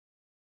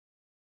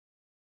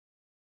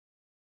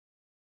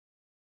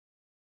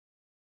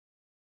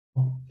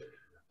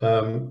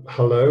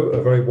Hello,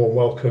 a very warm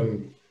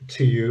welcome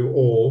to you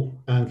all,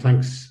 and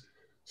thanks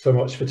so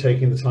much for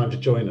taking the time to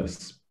join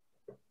us.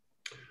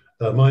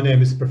 My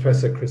name is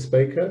Professor Chris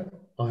Baker.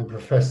 I'm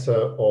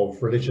Professor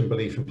of Religion,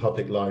 Belief and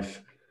Public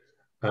Life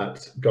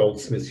at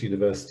Goldsmiths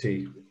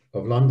University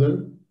of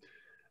London,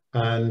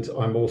 and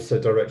I'm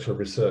also Director of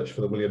Research for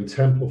the William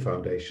Temple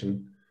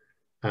Foundation,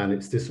 and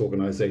it's this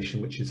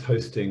organisation which is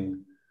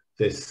hosting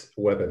this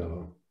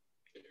webinar.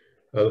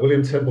 The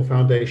William Temple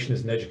Foundation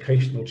is an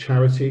educational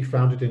charity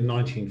founded in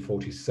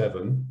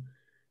 1947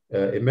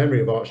 in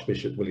memory of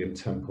Archbishop William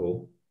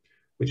Temple,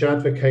 which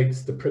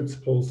advocates the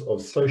principles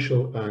of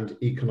social and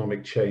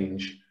economic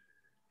change,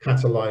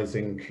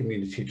 catalysing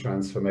community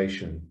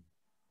transformation.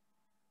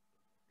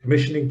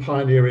 Commissioning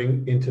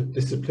pioneering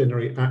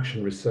interdisciplinary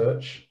action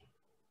research,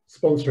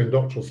 sponsoring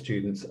doctoral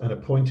students and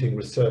appointing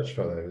research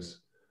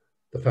fellows,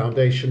 the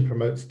Foundation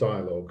promotes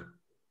dialogue,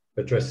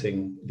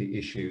 addressing the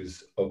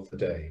issues of the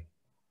day.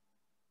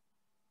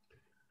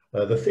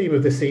 The theme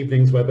of this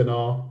evening's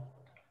webinar,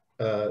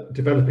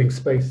 Developing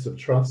Spaces of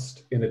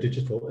Trust in a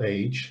Digital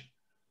Age,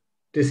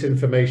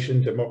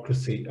 Disinformation,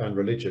 Democracy and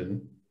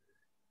Religion,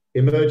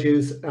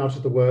 emerges out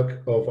of the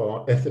work of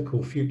our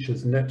Ethical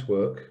Futures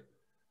Network,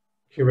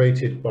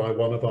 curated by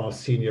one of our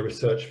senior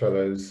research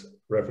fellows,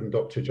 Reverend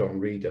Dr. John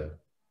Reeder.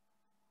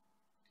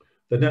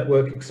 The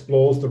network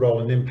explores the role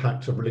and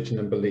impact of religion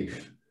and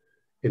belief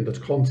in the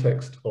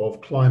context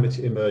of climate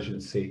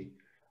emergency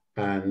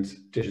and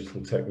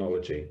digital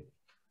technology.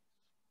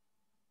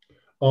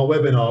 Our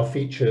webinar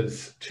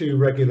features two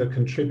regular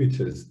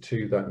contributors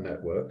to that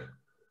network,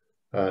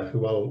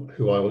 who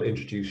I will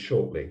introduce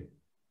shortly.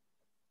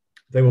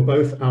 They will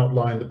both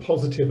outline the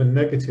positive and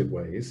negative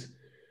ways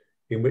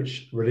in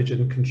which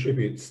religion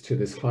contributes to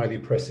this highly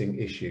pressing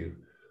issue,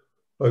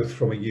 both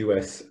from a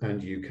US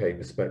and UK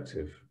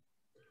perspective.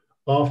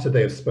 After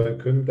they have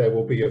spoken, there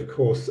will be, of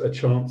course, a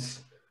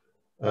chance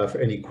for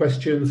any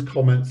questions,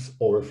 comments,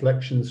 or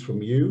reflections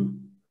from you,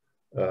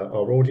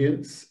 our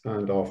audience,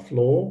 and our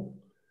floor,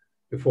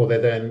 before they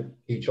then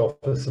each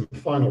offer some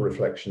final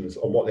reflections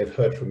on what they've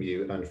heard from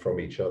you and from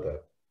each other.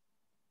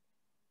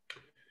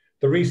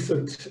 The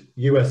recent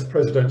US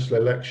presidential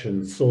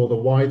election saw the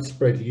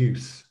widespread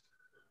use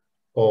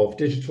of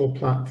digital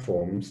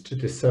platforms to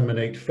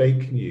disseminate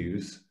fake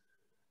news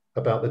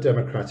about the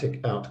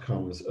democratic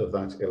outcomes of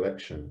that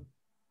election.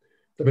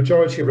 The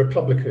majority of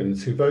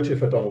Republicans who voted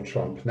for Donald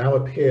Trump now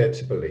appear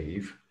to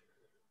believe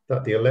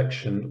that the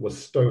election was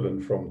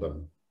stolen from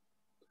them.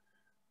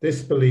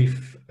 This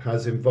belief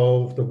has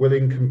involved the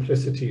willing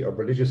complicity of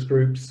religious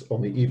groups on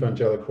the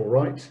evangelical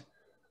right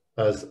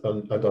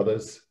and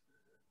others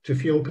to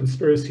fuel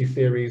conspiracy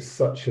theories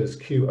such as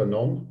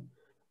QAnon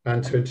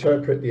and to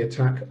interpret the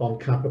attack on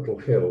Capitol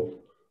Hill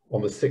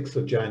on the 6th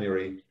of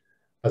January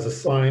as a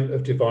sign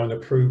of divine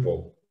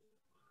approval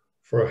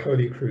for a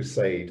holy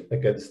crusade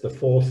against the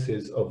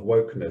forces of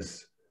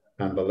wokeness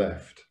and the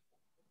left.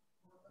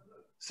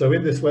 So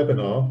in this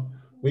webinar,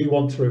 we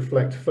want to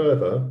reflect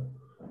further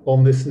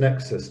on this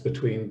nexus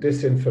between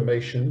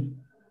disinformation,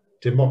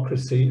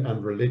 democracy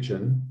and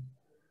religion,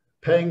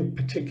 paying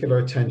particular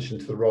attention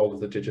to the role of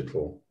the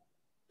digital.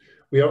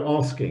 We are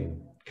asking,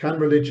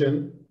 can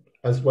religion,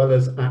 as well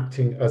as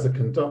acting as a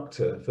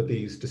conductor for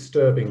these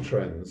disturbing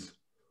trends,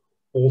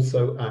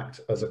 also act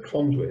as a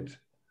conduit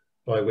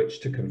by which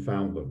to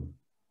confound them?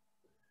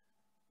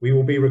 We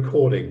will be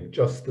recording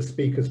just the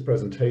speakers'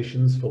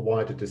 presentations for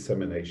wider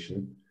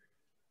dissemination,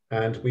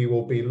 and we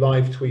will be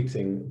live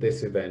tweeting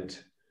this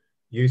event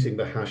using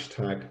the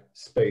hashtag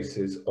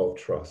Spaces of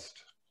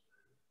Trust.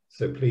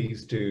 So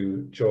please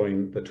do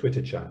join the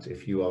Twitter chat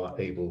if you are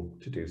able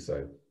to do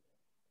so.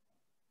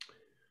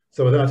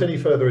 So without any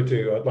further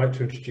ado, I'd like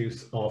to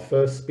introduce our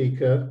first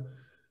speaker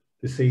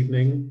this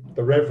evening,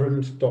 the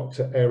Reverend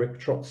Dr. Eric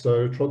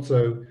Trozzo.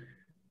 Trozzo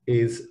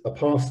is a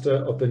pastor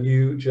of the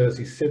New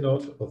Jersey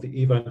Synod of the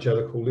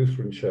Evangelical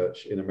Lutheran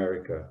Church in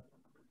America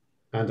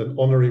and an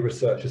honorary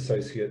research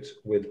associate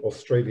with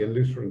Australian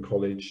Lutheran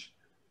College,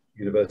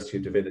 University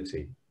of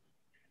Divinity.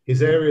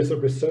 His areas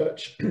of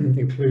research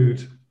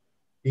include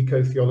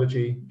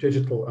eco-theology,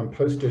 digital and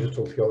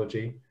post-digital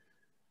theology,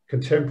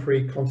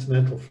 contemporary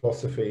continental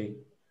philosophy,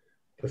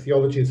 the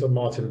theologies of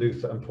Martin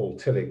Luther and Paul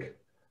Tillich,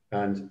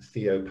 and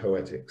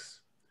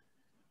theopoetics.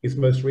 His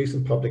most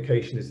recent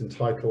publication is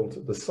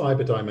entitled The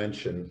Cyber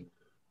Dimension,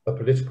 A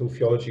Political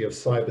Theology of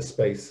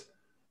Cyberspace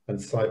and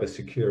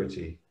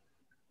Cybersecurity,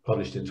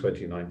 published in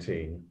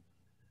 2019.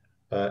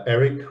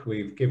 Eric,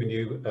 we've given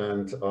you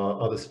and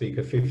our other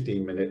speaker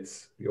 15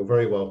 minutes. You're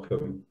very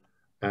welcome,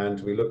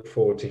 and we look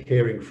forward to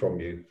hearing from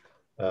you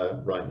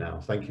right now.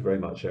 Thank you very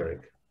much,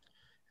 Eric.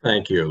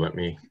 Thank you. Let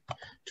me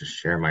just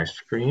share my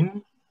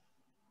screen.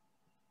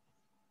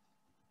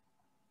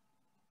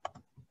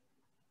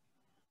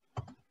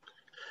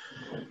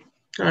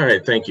 All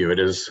right, thank you. It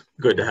is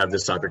good to have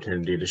this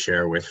opportunity to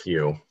share with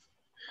you.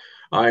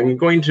 I'm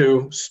going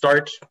to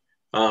start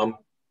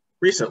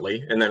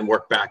recently and then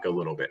work back a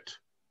little bit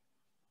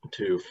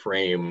to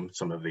frame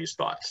some of these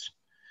thoughts.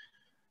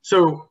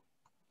 So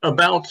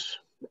about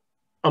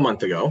a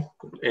month ago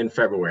in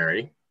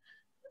February,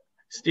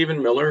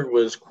 Stephen Miller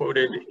was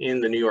quoted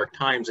in the New York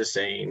Times as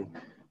saying,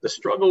 "The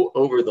struggle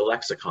over the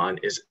lexicon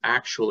is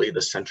actually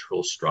the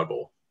central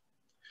struggle."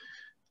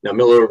 Now,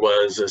 Miller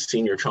was a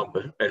senior Trump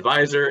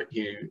advisor.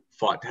 He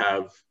fought to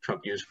have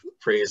Trump use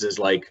phrases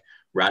like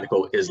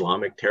radical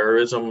Islamic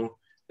terrorism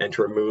and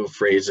to remove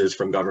phrases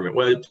from government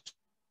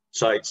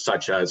websites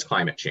such as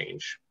climate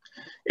change.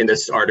 In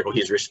this article,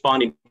 he's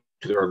responding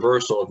to the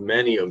reversal of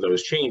many of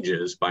those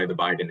changes by the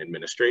Biden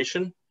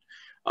administration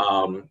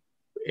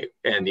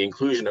and the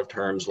inclusion of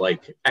terms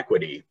like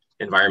equity,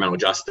 environmental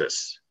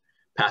justice,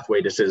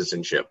 pathway to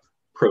citizenship,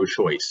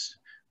 pro-choice,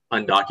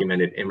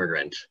 undocumented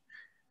immigrant,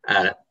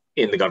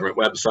 in the government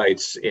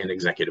websites, in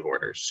executive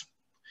orders.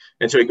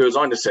 And so he goes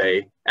on to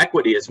say,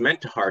 equity is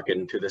meant to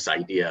hearken to this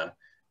idea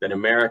that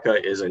America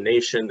is a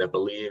nation that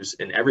believes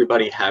in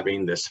everybody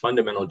having this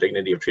fundamental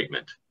dignity of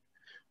treatment.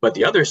 But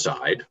the other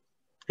side,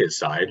 his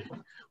side,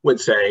 would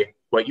say,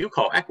 what you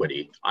call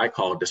equity, I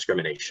call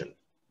discrimination.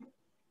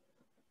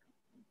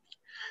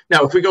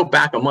 Now, if we go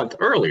back a month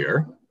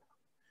earlier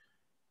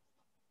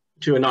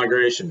to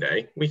Inauguration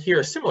Day, we hear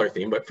a similar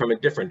theme, but from a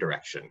different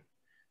direction,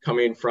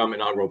 coming from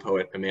inaugural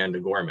poet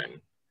Amanda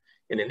Gorman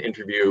in an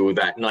interview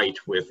that night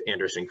with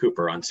Anderson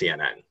Cooper on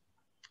CNN.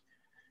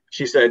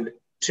 She said,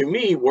 "To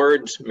me,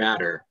 words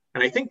matter.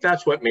 And I think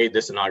that's what made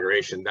this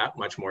inauguration that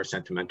much more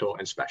sentimental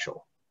and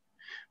special.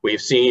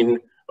 We've seen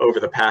over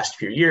the past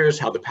few years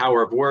how the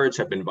power of words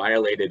have been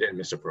violated and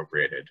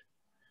misappropriated.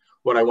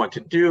 What I want to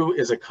do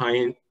is to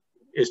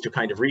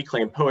kind of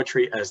reclaim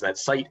poetry as that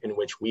site in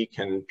which we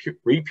can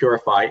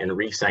repurify and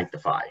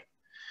re-sanctify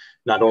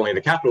not only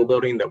the Capitol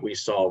building that we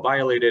saw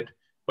violated,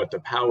 but the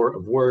power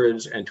of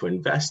words, and to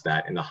invest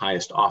that in the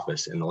highest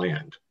office in the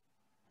land.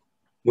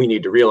 We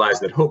need to realize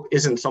that hope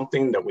isn't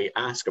something that we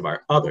ask of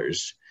our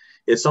others,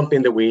 it's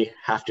something that we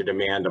have to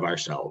demand of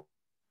ourselves."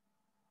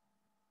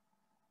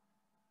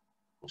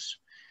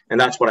 And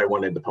that's what I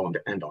wanted the poem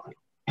to end on.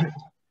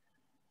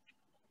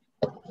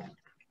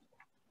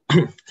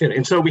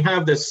 And so we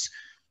have this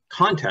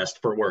contest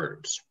for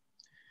words.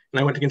 And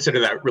I want to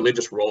consider that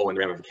religious role and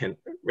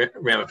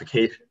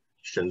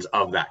ramifications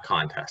of that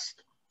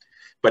contest.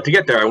 But to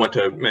get there, I want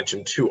to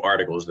mention two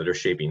articles that are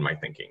shaping my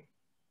thinking.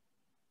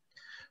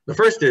 The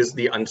first is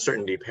The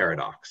Uncertainty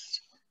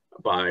Paradox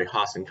by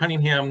Haas and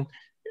Cunningham.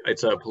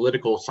 It's a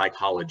political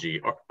psychology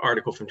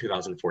article from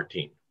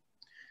 2014.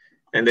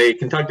 And they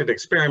conducted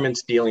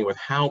experiments dealing with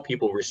how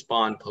people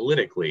respond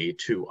politically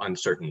to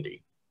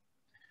uncertainty.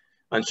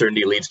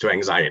 Uncertainty leads to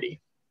anxiety.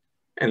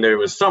 And there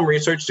was some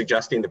research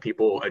suggesting that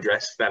people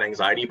address that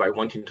anxiety by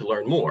wanting to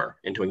learn more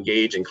and to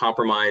engage in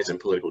compromise and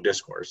political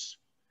discourse.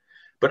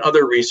 But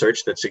other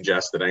research that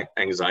suggests that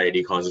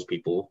anxiety causes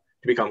people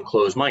to become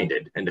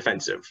closed-minded and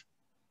defensive,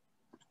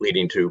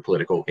 leading to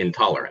political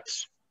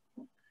intolerance.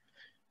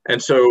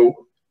 And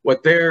so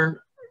what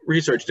their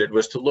research did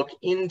was to look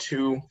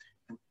into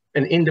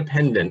an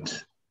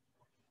independent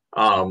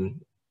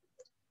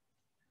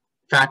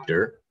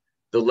factor,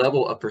 the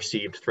level of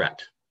perceived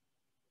threat.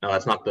 Now,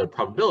 that's not the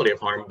probability of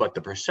harm, but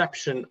the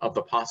perception of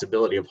the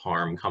possibility of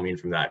harm coming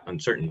from that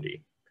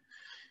uncertainty.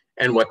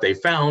 And what they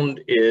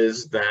found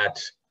is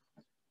that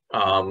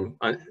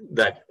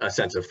that a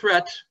sense of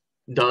threat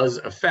does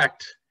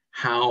affect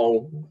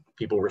how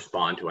people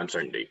respond to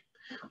uncertainty,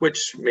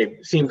 which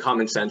may seem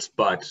common sense,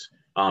 but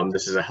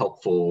this is a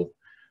helpful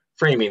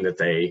framing that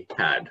they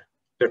had.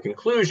 Their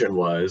conclusion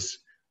was,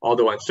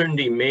 although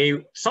uncertainty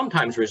may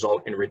sometimes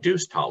result in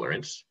reduced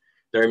tolerance,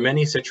 there are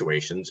many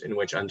situations in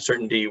which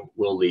uncertainty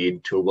will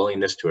lead to a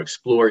willingness to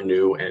explore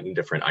new and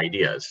different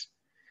ideas.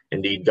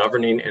 Indeed,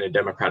 governing in a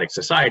democratic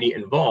society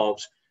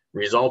involves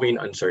resolving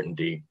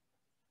uncertainty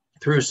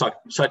through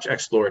such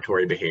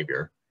exploratory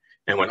behavior,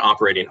 and when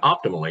operating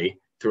optimally,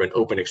 through an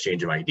open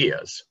exchange of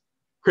ideas.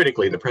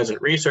 Critically, the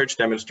present research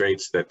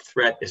demonstrates that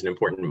threat is an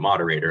important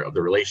moderator of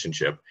the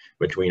relationship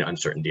between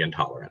uncertainty and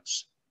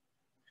tolerance.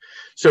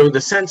 So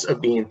the sense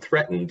of being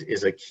threatened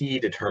is a key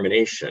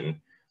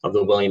determination of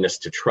the willingness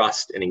to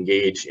trust and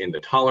engage in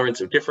the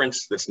tolerance of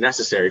difference that's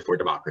necessary for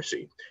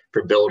democracy,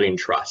 for building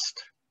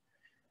trust.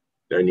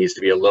 There needs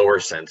to be a lower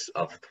sense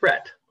of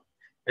threat.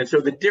 And so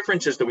the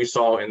differences that we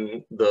saw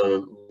in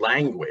the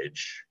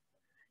language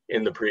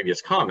in the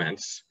previous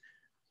comments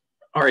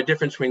are a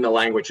difference between the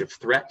language of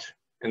threat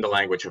and the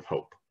language of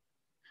hope.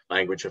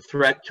 Language of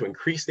threat to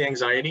increase the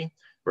anxiety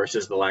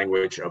versus the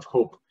language of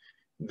hope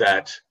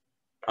that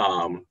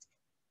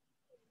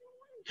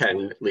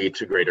can lead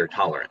to greater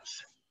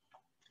tolerance.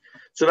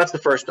 So that's the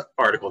first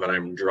article that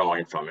I'm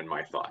drawing from in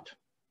my thought.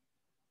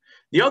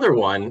 The other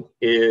one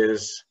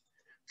is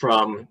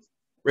from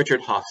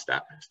Richard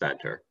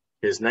Hofstadter,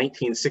 his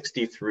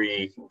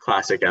 1963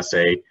 classic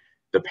essay,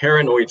 The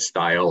Paranoid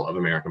Style of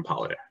American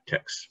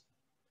Politics.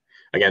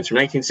 Again, it's from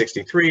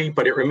 1963,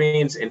 but it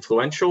remains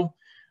influential.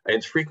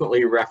 It's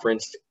frequently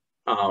referenced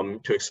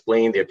to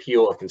explain the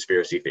appeal of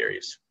conspiracy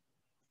theories.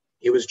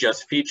 It was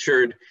just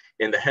featured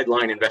in the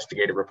headline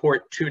investigative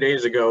report 2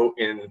 days ago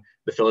in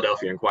the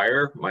Philadelphia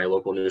Inquirer, my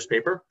local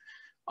newspaper.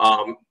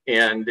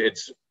 And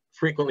it's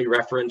frequently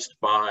referenced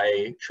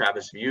by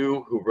Travis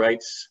View, who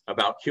writes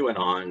about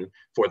QAnon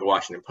for the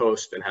Washington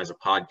Post and has a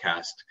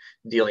podcast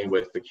dealing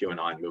with the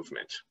QAnon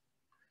movement.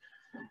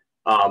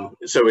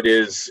 So it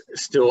is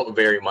still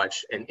very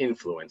much an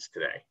influence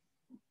today.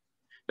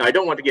 Now, I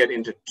don't want to get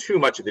into too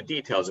much of the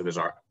details of his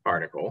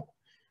article,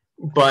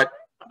 but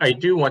I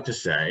do want to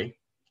say,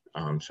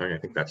 sorry, I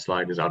think that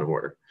slide is out of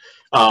order,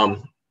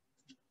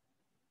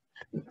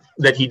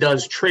 that he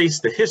does trace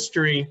the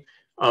history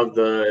of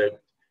the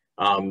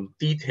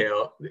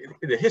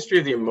history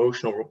of the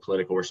emotional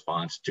political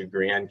response to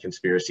grand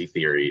conspiracy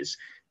theories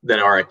that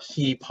are a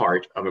key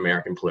part of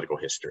American political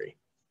history.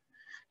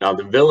 Now,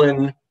 the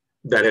villain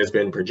that has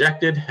been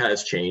projected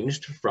has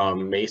changed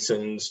from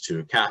Masons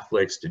to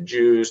Catholics to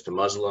Jews to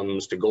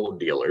Muslims to gold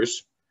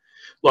dealers.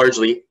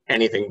 Largely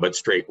anything but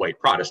straight white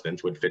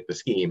Protestants would fit the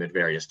scheme at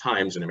various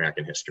times in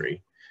American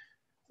history.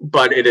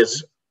 But it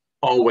has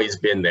always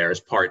been there as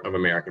part of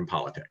American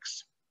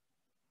politics.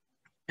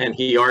 And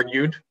he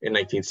argued in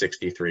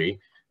 1963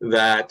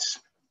 that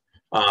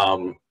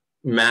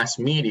mass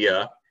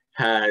media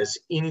has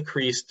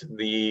increased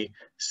the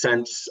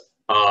sense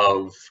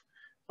of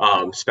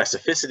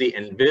specificity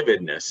and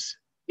vividness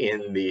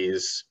in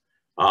these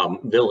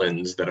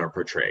villains that are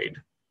portrayed,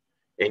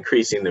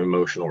 increasing the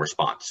emotional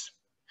response.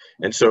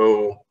 And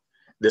so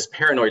this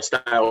paranoid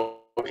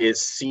style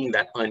is seeing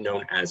that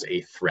unknown as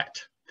a threat,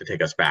 to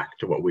take us back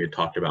to what we had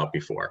talked about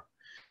before.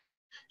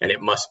 And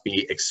it must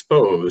be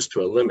exposed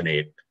to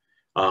eliminate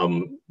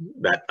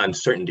that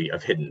uncertainty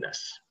of hiddenness.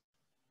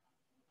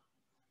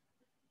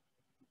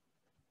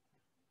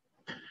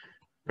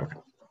 Okay.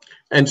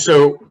 And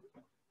so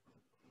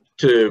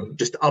to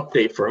just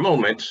update for a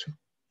moment,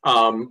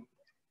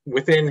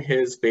 within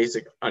his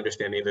basic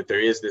understanding that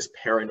there is this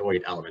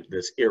paranoid element,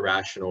 this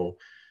irrational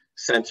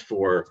sense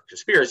for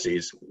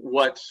conspiracies,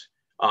 what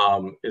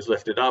is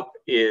lifted up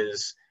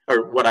is,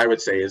 or what I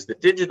would say is, the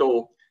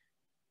digital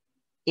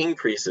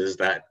increases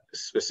that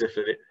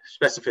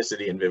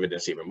specificity and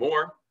vividness even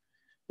more.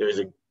 There's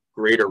a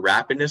greater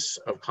rapidness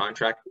of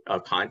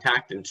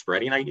contact and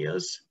spreading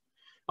ideas.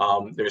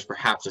 There's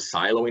perhaps a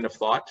siloing of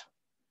thought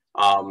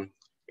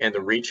and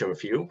the reach of a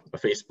few. A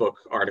Facebook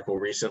article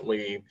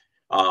recently,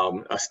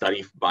 a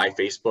study by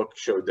Facebook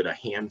showed that a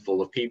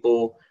handful of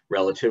people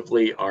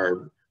relatively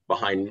are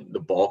behind the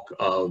bulk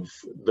of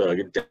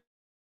the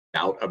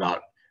doubt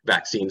about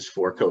vaccines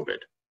for COVID.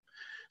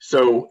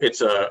 So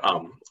it's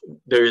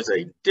there is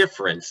a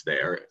difference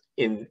there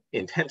in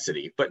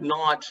intensity, but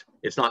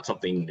it's not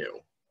something new.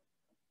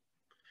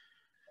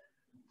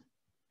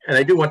 And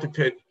I do want to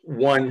pick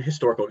one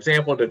historical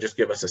example to just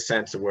give us a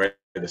sense of where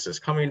this is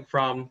coming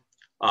from.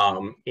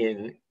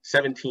 In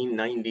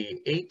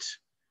 1798,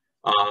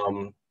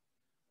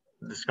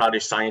 the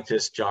Scottish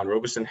scientist John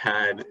Robison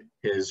had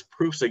his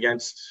proofs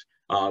against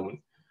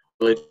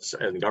religions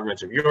and the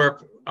governments of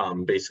Europe,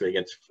 basically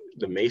against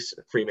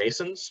the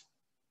Freemasons.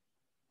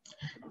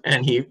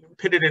 And he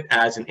pitted it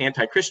as an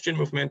anti-Christian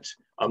movement,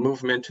 a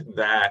movement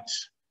that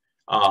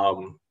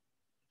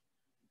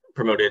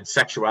promoted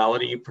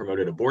sexuality,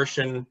 promoted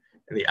abortion,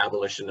 and the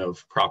abolition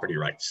of property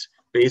rights.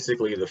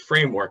 Basically the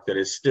framework that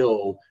is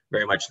still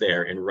very much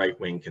there in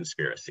right-wing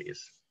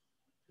conspiracies,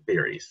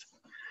 theories.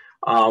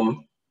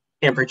 And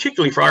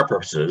particularly for our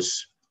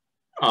purposes,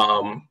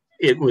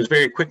 it was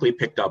very quickly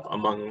picked up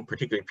among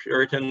particularly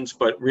Puritans,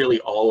 but really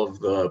all of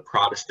the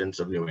Protestants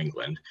of New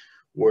England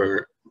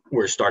were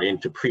starting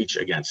to preach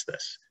against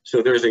this.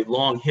 So there's a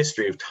long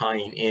history of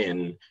tying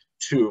in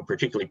to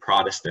particularly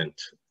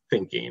Protestant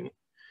thinking,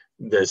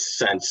 this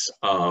sense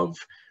of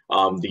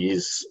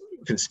these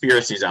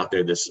conspiracies out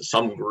there,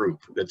 some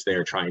group that's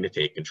there trying to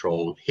take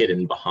control,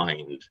 hidden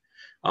behind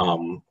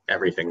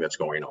everything that's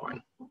going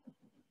on.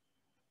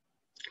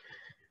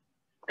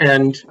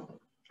 And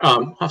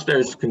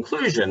Hofstadter's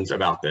conclusions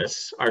about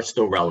this are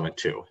still relevant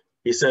too.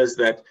 He says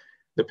that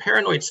the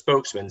paranoid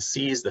spokesman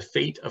sees the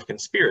fate of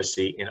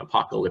conspiracy in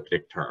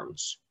apocalyptic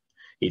terms.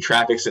 He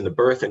traffics in the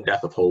birth and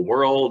death of whole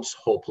worlds,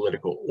 whole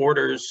political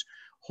orders,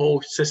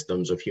 whole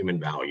systems of human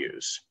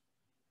values.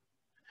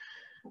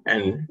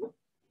 And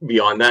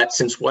beyond that,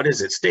 since what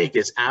is at stake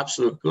is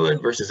absolute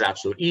good versus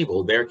absolute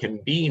evil, there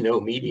can be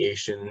no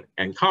mediation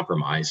and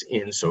compromise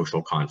in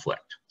social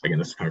conflict. Again,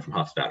 this is coming from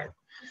Hofstadter.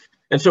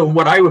 And so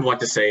what I would want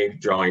to say,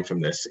 drawing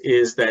from this,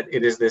 is that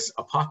it is this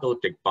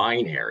apocalyptic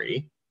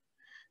binary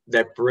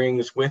that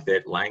brings with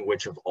it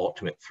language of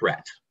ultimate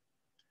threat.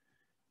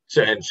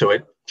 So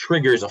it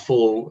triggers a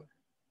full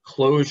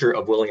closure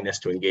of willingness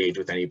to engage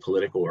with any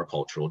political or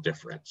cultural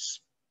difference.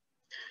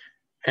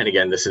 And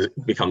again, this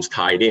becomes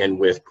tied in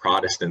with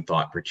Protestant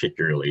thought,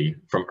 particularly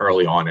from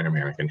early on in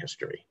American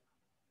history.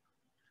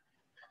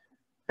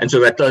 And so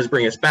that does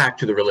bring us back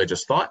to the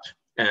religious thought.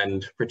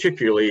 And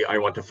particularly, I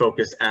want to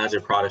focus as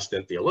a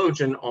Protestant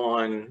theologian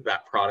on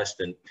that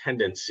Protestant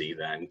tendency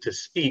then to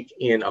speak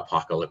in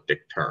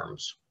apocalyptic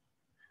terms.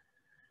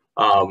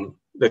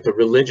 That the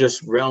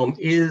religious realm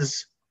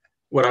is,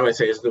 what I would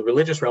say is the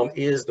religious realm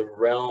is the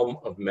realm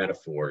of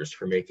metaphors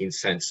for making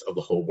sense of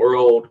the whole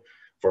world,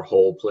 for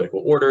whole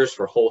political orders,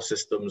 for whole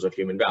systems of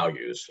human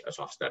values, as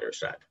Hofstadter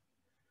said.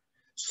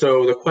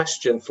 So the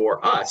question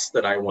for us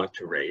that I want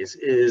to raise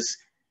is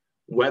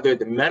whether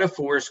the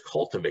metaphors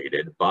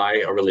cultivated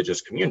by a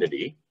religious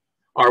community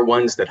are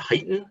ones that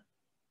heighten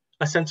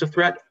a sense of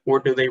threat, or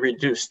do they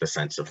reduce the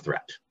sense of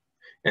threat?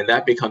 And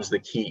that becomes the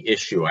key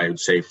issue, I would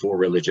say, for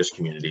religious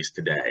communities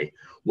today.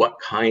 What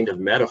kind of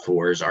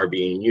metaphors are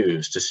being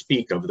used to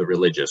speak of the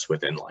religious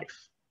within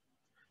life?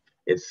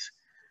 It's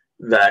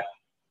that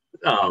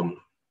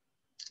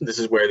this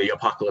is where the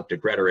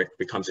apocalyptic rhetoric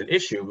becomes an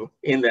issue,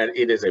 in that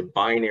it is a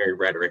binary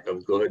rhetoric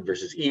of good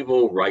versus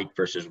evil, right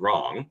versus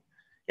wrong.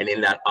 And in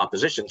that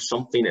opposition,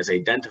 something is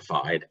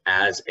identified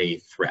as a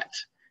threat.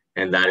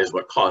 And that is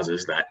what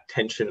causes that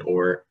tension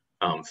or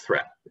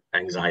threat,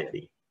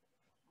 anxiety.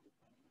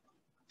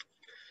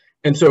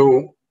 And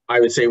so I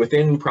would say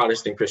within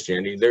Protestant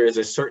Christianity, there is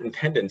a certain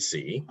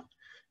tendency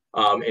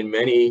in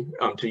many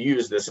to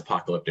use this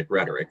apocalyptic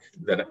rhetoric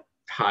that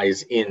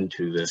ties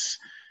into this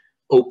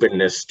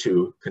openness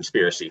to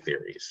conspiracy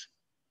theories.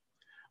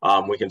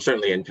 We can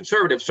certainly in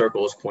conservative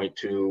circles point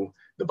to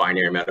the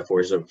binary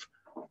metaphors of,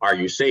 are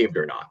you saved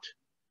or not?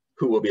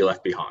 Who will be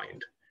left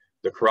behind?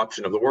 The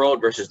corruption of the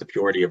world versus the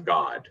purity of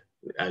God,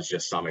 as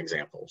just some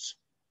examples.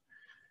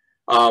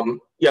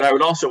 Yet I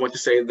would also want to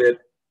say that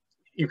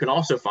you can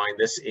also find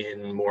this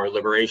in more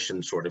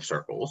liberation sort of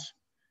circles.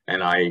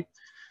 And I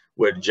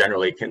would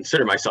generally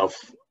consider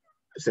myself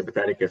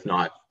sympathetic, if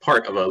not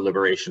part of a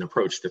liberation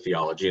approach to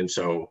theology. And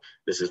so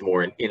this is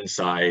more an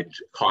inside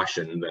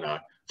caution than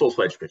a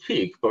full-fledged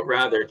critique, but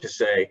rather to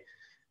say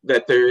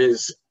that there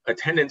is a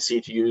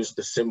tendency to use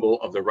the symbol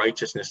of the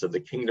righteousness of the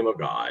kingdom of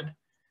God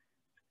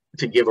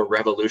to give a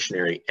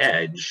revolutionary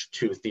edge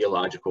to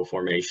theological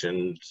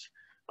formations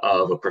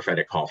of a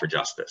prophetic call for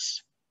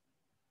justice.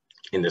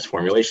 In this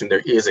formulation,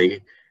 there is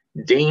a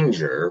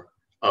danger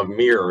of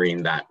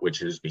mirroring that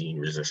which is being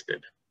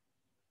resisted.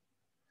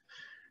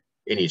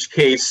 In each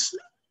case,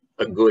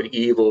 a good,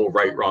 evil,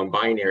 right, wrong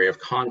binary of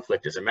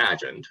conflict is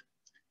imagined,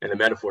 and the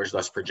metaphors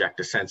thus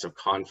project a sense of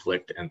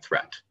conflict and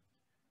threat.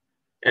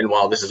 And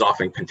while this is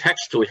often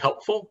contextually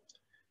helpful,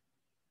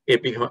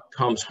 it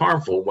becomes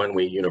harmful when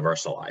we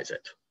universalize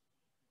it.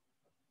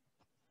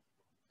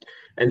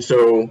 And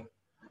so,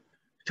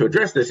 to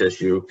address this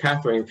issue,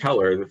 Catherine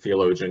Keller, the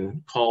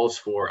theologian, calls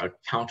for a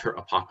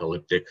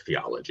counter-apocalyptic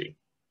theology.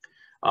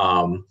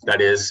 That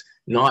is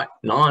not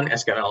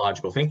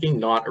non-eschatological thinking,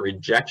 not a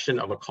rejection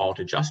of a call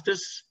to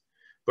justice,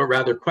 but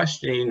rather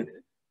questioning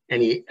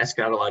any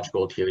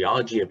eschatological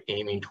teleology of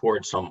aiming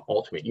towards some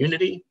ultimate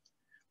unity,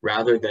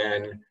 rather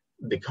than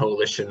the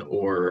coalition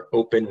or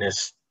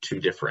openness to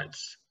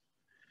difference.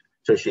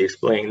 So she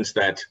explains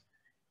that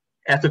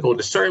ethical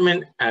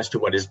discernment as to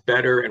what is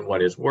better and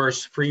what is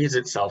worse frees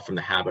itself from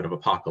the habit of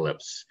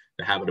apocalypse,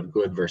 the habit of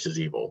good versus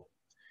evil.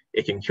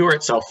 It can cure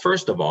itself,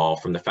 first of all,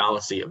 from the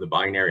fallacy of the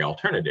binary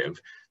alternative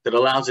that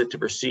allows it to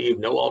perceive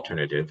no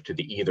alternative to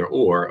the either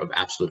or of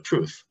absolute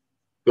truth,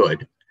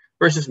 good,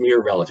 versus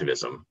mere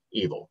relativism,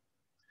 evil.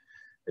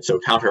 And so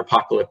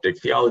counter-apocalyptic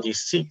theology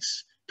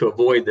seeks to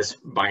avoid this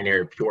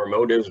binary pure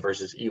motives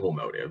versus evil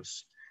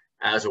motives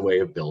as a way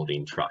of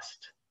building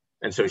trust.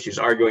 And so she's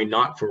arguing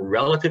not for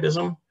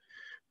relativism,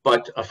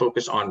 but a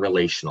focus on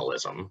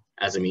relationalism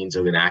as a means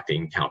of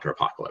enacting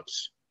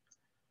counter-apocalypse.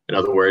 In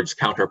other words,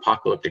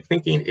 counter-apocalyptic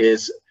thinking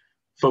is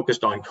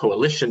focused on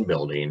coalition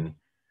building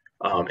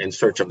in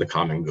search of the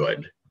common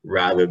good,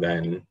 rather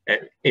than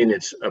in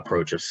its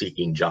approach of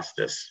seeking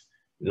justice,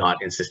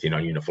 not insisting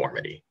on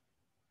uniformity.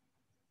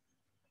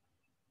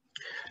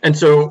 And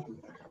so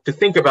to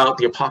think about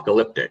the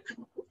apocalyptic,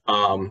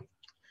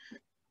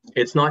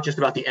 it's not just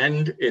about the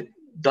end. It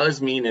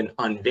does mean an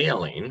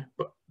unveiling,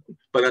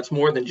 but that's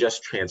more than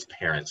just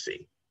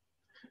transparency.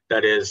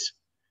 That is,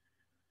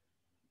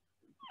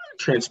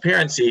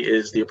 transparency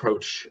is the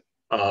approach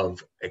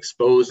of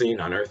exposing,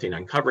 unearthing,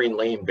 uncovering,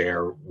 laying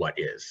bare what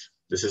is.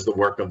 This is the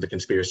work of the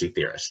conspiracy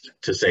theorist,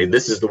 to say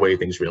this is the way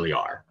things really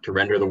are, to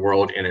render the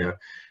world in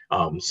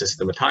a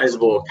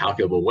systematizable,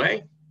 calculable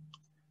way.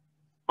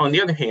 On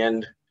the other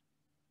hand,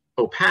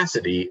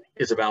 opacity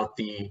is about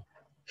the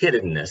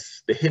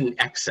hiddenness, the hidden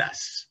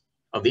excess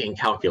of the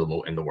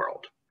incalculable in the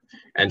world.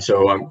 And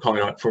so I'm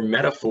calling out for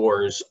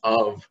metaphors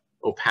of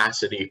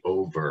opacity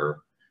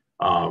over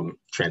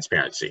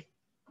transparency.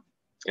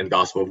 In the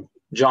Gospel of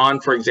John,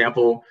 for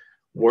example,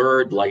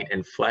 word, light,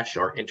 and flesh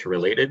are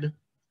interrelated.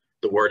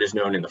 The word is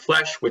known in the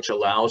flesh, which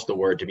allows the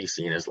word to be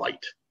seen as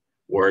light.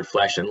 Word,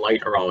 flesh, and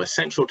light are all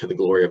essential to the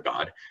glory of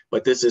God,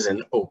 but this is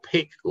an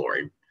opaque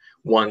glory,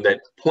 one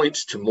that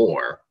points to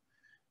more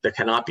that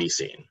cannot be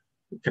seen,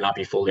 cannot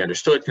be fully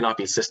understood, cannot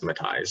be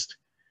systematized.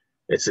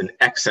 It's an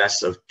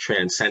excess of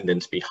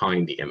transcendence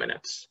behind the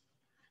immanence.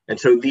 And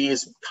so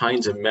these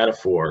kinds of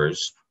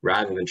metaphors,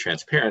 rather than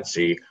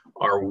transparency,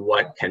 are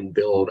what can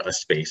build a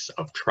space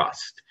of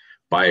trust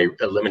by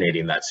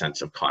eliminating that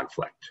sense of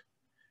conflict.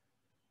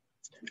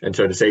 And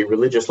so to say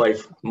religious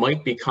life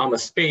might become a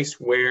space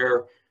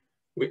where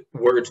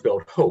words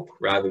build hope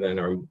rather than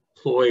are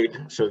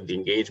employed so that the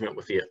engagement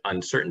with the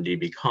uncertainty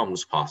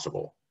becomes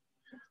possible.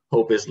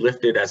 Hope is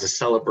lifted as a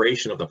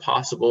celebration of the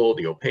possible,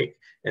 the opaque,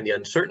 and the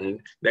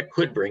uncertain that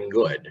could bring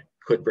good,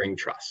 could bring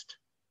trust.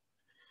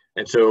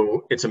 And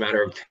so it's a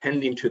matter of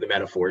tending to the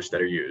metaphors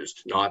that are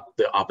used, not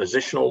the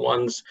oppositional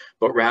ones,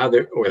 but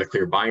rather, or the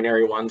clear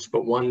binary ones,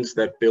 but ones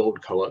that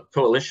build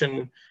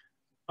coalition,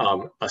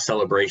 a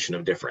celebration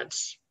of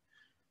difference.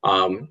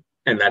 And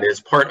that is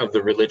part of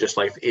the religious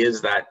life,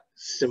 is that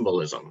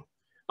symbolism,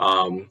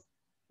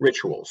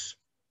 rituals,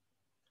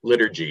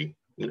 liturgy,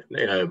 in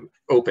an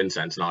open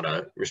sense, not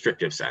a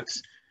restrictive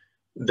sense,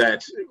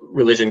 that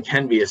religion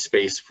can be a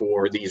space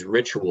for these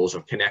rituals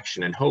of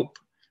connection and hope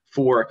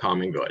for a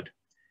common good.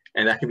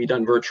 And that can be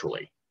done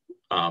virtually.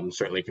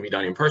 Certainly can be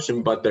done in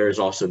person, but there's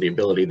also the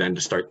ability then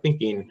to start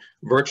thinking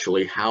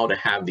virtually how to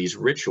have these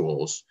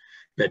rituals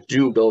that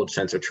do build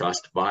sense of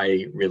trust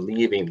by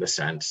relieving the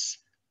sense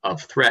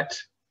of threat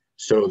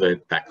so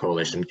that that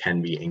coalition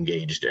can be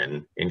engaged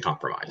in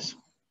compromise.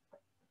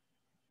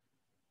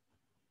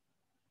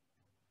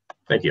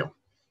 Thank you.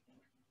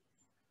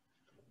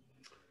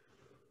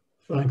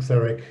 Thanks,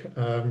 Eric.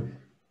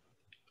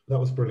 That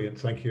was brilliant.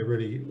 Thank you. A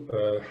really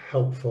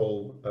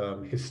helpful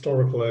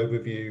historical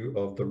overview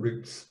of the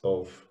roots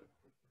of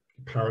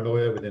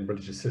paranoia within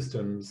religious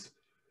systems,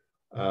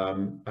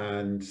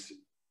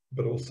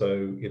 but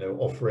also,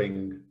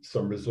 offering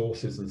some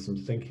resources and some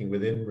thinking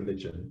within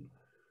religion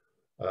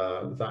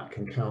that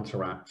can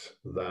counteract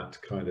that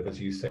kind of, as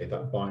you say,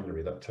 that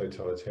binary, that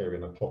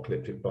totalitarian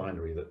apocalyptic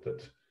binary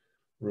that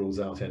rules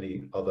out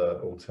any other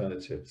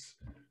alternatives.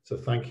 So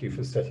thank you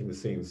for setting the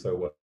scene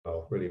so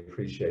well. Really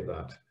appreciate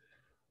that.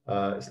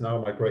 It's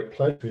now my great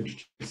pleasure to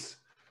introduce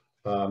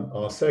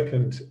our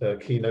second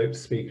keynote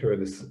speaker in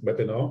this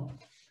webinar.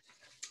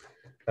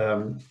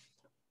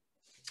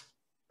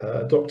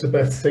 Dr.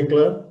 Beth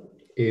Singler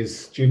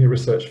is Junior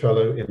Research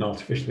Fellow in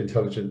Artificial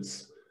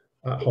Intelligence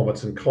at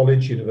Homerton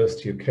College,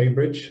 University of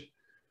Cambridge.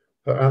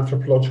 Her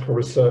anthropological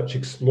research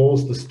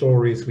explores the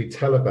stories we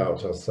tell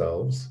about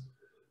ourselves,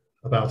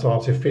 about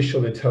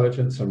artificial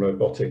intelligence and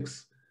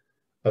robotics,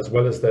 as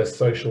well as their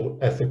social,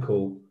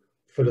 ethical,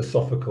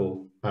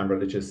 philosophical, and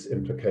religious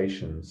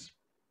implications.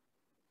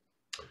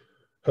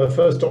 Her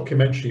first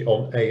documentary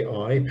on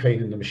AI,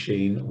 Pain in the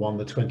Machine, won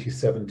the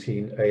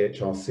 2017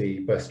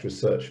 AHRC Best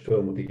Research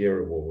Film of the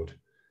Year award.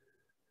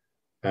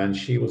 And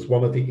she was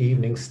one of the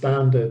Evening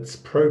Standard's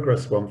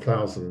Progress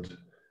 1000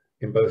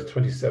 in both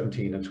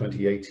 2017 and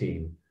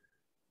 2018,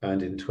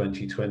 and in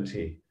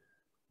 2020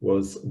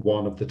 was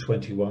one of the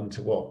 21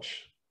 to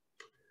watch.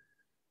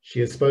 She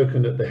has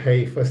spoken at the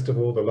Hay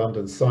Festival, the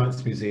London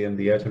Science Museum,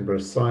 the Edinburgh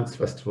Science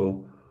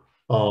Festival,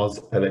 Ars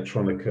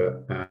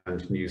Electronica,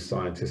 and New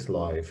Scientist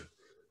Live.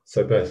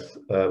 So Beth,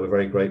 we're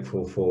very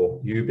grateful for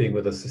you being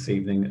with us this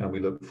evening, and we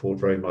look forward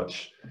very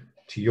much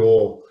to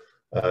your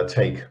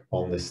take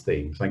on this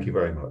theme. Thank you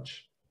very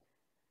much.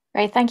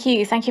 Great, thank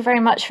you. Thank you very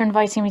much for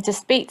inviting me to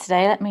speak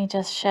today. Let me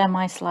just share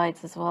my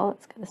slides as well.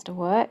 Let's get this to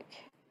work.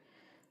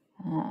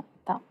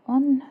 That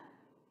one.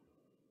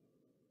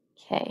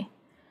 Okay.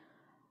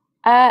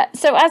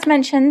 So as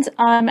mentioned,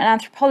 I'm an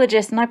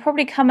anthropologist, and I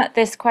probably come at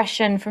this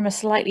question from a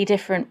slightly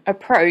different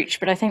approach,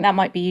 but I think that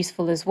might be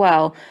useful as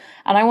well.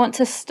 And I want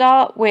to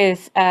start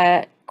with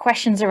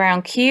questions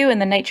around Q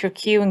and the nature of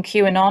Q and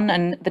QAnon,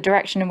 and the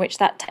direction in which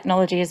that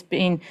technology has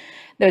been,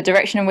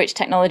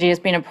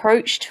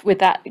 approached with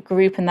that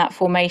group and that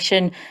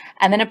formation,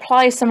 and then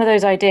apply some of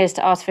those ideas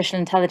to artificial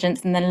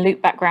intelligence, and then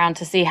loop back around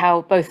to see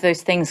how both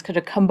those things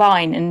could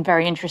combine in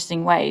very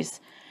interesting ways.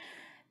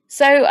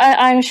 So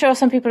I'm sure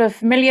some people are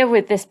familiar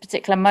with this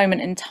particular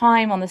moment in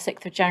time. On the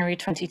 6th of January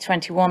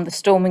 2021, the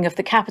storming of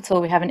the Capitol.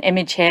 We have an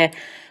image here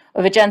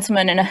of a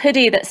gentleman in a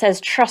hoodie that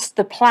says "Trust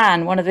the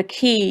plan," one of the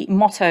key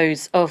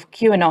mottos of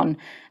QAnon.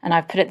 And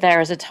I've put it there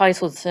as a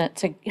title to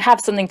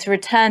have something to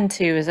return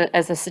to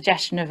as a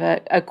suggestion of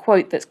a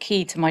quote that's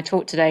key to my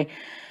talk today.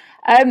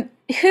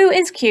 Who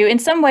is Q? In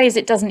some ways,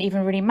 it doesn't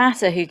even really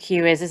matter who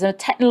Q is. It's a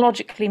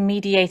technologically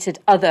mediated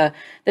other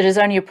that is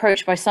only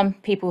approached by some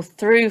people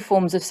through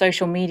forms of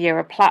social media,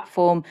 a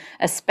platform,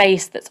 a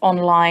space that's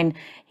online.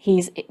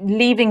 He's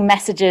leaving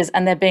messages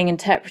and they're being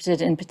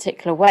interpreted in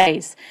particular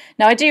ways.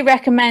 Now, I do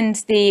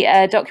recommend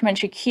the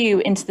documentary Q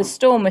Into the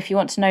Storm if you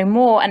want to know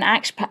more and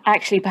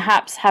actually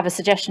perhaps have a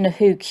suggestion of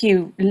who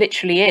Q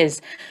literally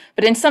is.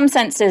 But in some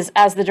senses,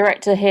 as the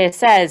director here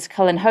says,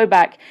 Cullen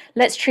Hoback,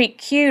 let's treat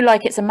Q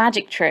like it's a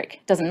magic trick.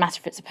 It doesn't matter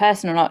if it's a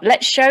person or not.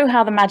 Let's show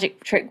how the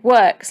magic trick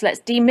works.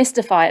 Let's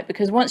demystify it,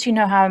 because once you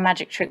know how a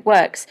magic trick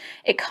works,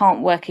 it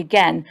can't work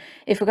again.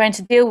 If we're going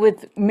to deal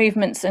with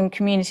movements and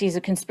communities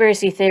of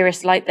conspiracy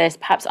theorists like this,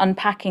 perhaps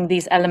unpacking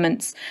these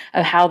elements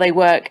of how they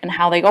work and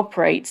how they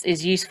operate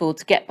is useful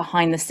to get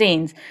behind the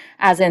scenes.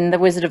 As in The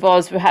Wizard of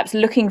Oz, perhaps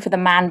looking for the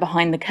man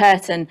behind the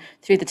curtain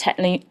through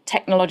the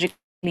technological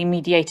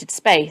mediated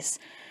space.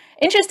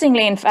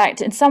 Interestingly, in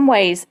fact, in some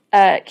ways,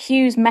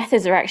 Q's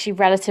methods are actually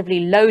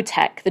relatively low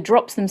tech. The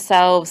drops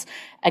themselves,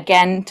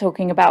 again,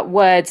 talking about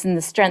words and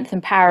the strength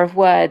and power of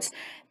words,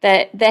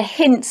 They're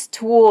hints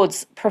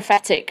towards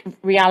prophetic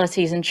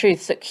realities and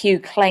truths that Q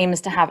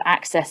claims to have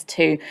access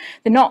to.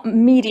 They're not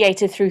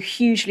mediated through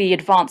hugely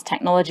advanced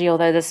technology,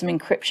 although there's some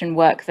encryption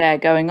work there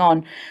going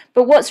on.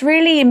 But what's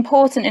really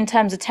important in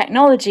terms of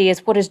technology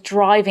is what is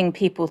driving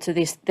people to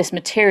this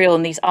material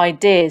and these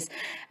ideas.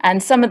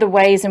 And some of the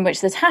ways in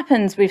which this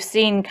happens, we've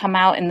seen come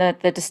out in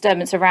the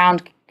disturbance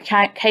around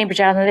Cambridge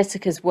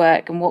Analytica's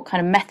work and what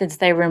kind of methods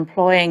they were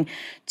employing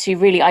to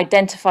really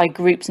identify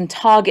groups and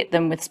target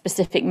them with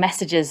specific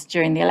messages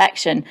during the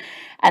election.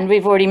 And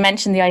we've already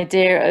mentioned the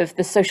idea of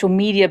the social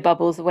media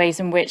bubbles, the ways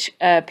in which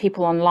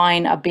people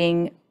online are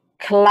being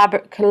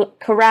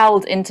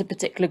corralled into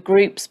particular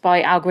groups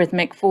by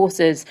algorithmic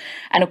forces.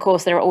 And of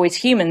course, there are always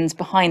humans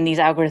behind these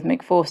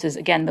algorithmic forces,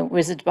 again, the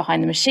wizard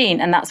behind the machine.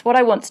 And that's what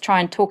I want to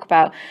try and talk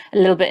about a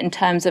little bit in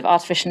terms of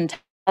artificial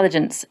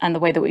intelligence and the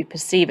way that we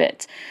perceive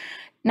it.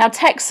 Now,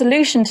 tech's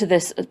solution to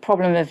this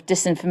problem of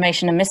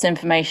disinformation and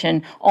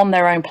misinformation on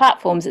their own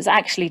platforms is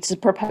actually to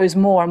propose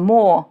more and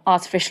more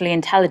artificially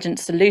intelligent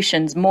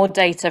solutions, more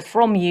data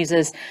from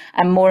users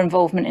and more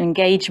involvement and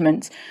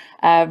engagement,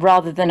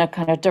 rather than a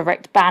kind of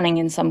direct banning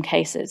in some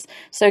cases.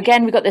 So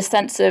again, we've got this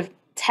sense of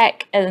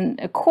tech in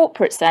a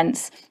corporate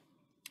sense,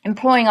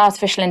 employing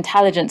artificial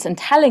intelligence and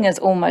telling us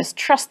almost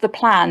trust the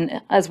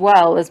plan as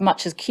well as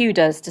much as Q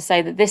does, to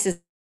say that this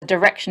is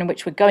direction in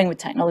which we're going with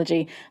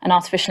technology and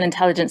artificial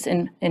intelligence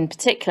in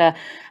particular,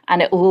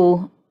 and it will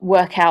all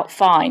work out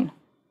fine.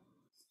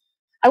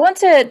 I want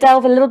to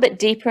delve a little bit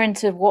deeper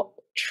into what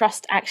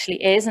trust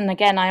actually is. And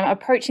again, I'm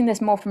approaching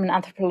this more from an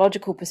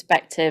anthropological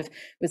perspective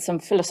with some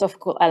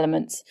philosophical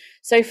elements.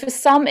 So for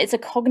some, it's a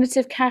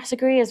cognitive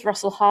category, as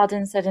Russell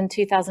Hardin said in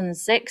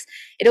 2006.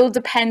 It all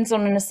depends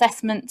on an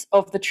assessment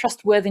of the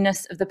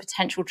trustworthiness of the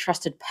potential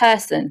trusted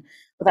person.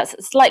 Well, that's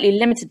a slightly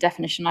limited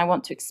definition. I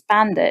want to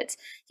expand it.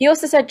 He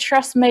also said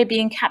trust may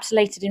be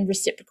encapsulated in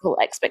reciprocal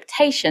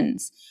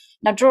expectations.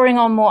 Now, drawing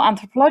on more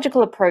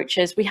anthropological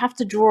approaches, we have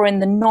to draw in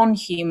the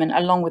non-human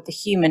along with the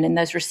human in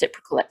those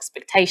reciprocal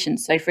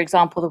expectations. So, for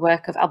example, the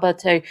work of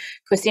Alberto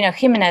Cuisino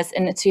Jimenez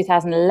in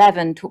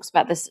 2011 talks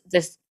about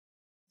the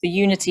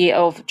unity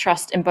of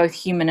trust in both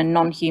human and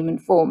non-human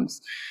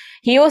forms.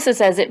 He also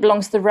says it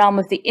belongs to the realm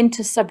of the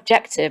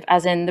intersubjective,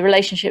 as in the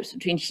relationships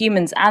between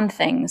humans and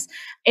things,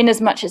 in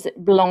as much as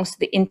it belongs to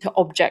the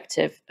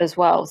interobjective as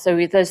well.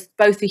 So there's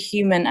both the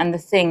human and the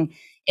thing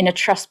in a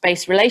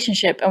trust-based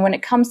relationship. And when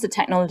it comes to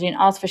technology and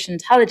artificial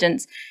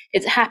intelligence,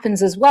 it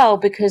happens as well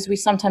because we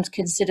sometimes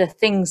consider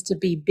things to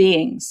be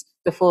beings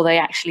before they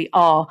actually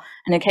are.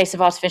 And in the case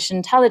of artificial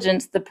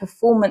intelligence, the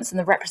performance and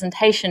the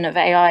representation of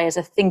AI as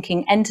a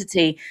thinking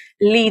entity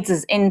leads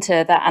us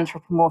into that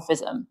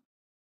anthropomorphism.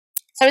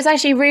 So it's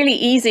actually really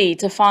easy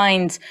to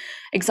find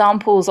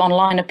examples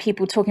online of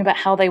people talking about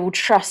how they will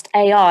trust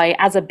AI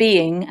as a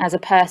being, as a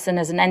person,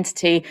 as an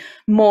entity,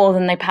 more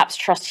than they perhaps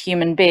trust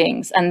human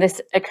beings. And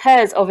this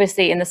occurs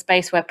obviously in the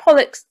space where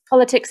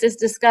politics is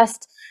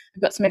discussed.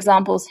 I've got some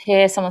examples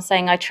here. Someone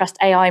saying, I trust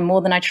AI more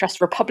than I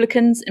trust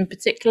Republicans in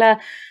particular.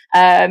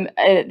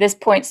 At this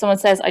point, someone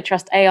says, I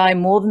trust AI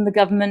more than the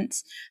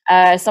government.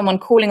 Someone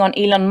calling on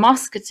Elon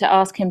Musk to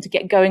ask him to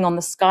get going on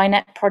the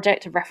Skynet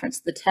project, a reference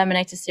to the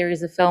Terminator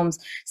series of films,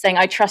 saying,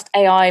 I trust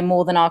AI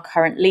more than our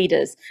current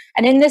leaders.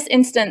 And in this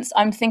instance,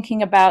 I'm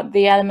thinking about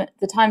the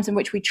times in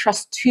which we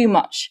trust too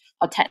much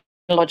our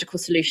technological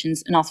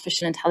solutions and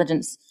artificial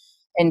intelligence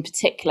in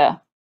particular.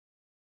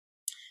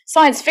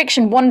 Science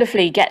fiction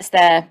wonderfully gets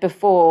there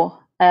before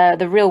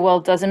the real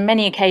world does in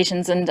many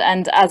occasions, and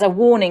as a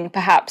warning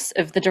perhaps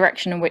of the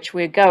direction in which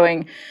we're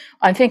going.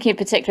 I'm thinking in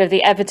particular of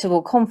The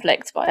Inevitable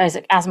Conflict by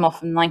Isaac Asimov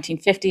from the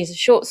 1950s, a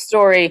short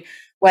story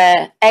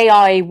where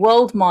AI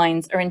world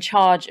minds are in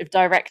charge of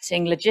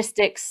directing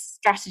logistics,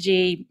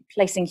 strategy,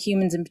 placing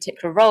humans in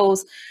particular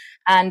roles.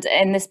 And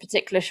in this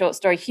particular short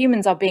story,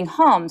 humans are being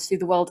harmed through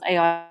the world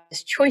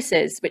AI's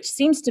choices, which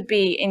seems to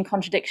be in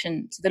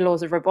contradiction to the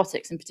laws of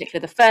robotics, in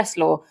particular the first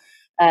law,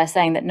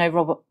 saying that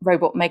no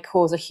robot may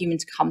cause a human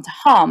to come to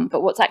harm.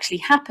 But what's actually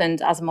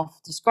happened, Asimov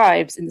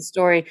describes in the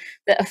story,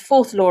 that a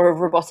fourth law of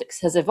robotics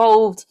has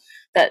evolved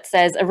that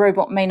says a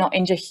robot may not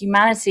injure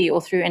humanity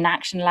or through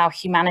inaction allow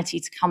humanity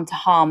to come to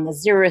harm. The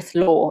zeroth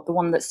law, the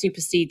one that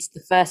supersedes the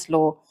first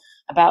law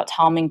about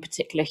harming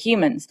particular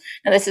humans.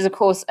 Now, this is, of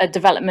course, a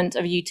development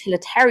of a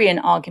utilitarian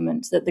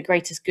argument that the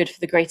greatest good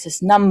for the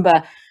greatest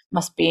number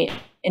must be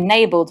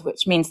enabled,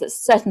 which means that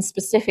certain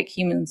specific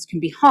humans can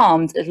be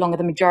harmed as long as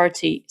the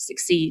majority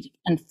succeed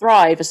and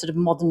thrive, a sort of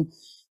modern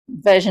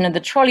version of the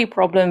trolley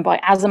problem by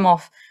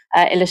Asimov,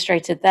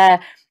 illustrated there.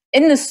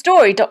 In the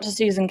story, Dr.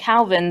 Susan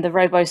Calvin, the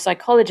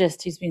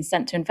robo-psychologist who's been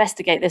sent to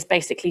investigate this,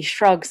 basically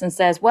shrugs and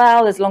says,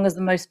 well, as long as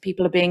the most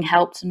people are being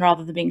helped and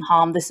rather than being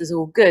harmed, this is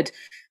all good.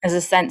 There's a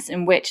sense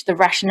in which the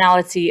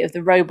rationality of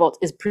the robot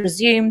is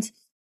presumed.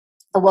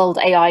 The world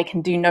AI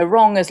can do no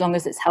wrong as long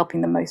as it's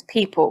helping the most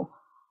people.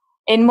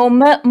 In more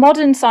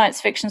modern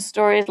science fiction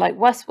stories like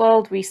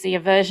Westworld, we see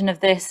a version of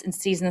this in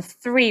season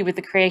 3 with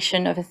the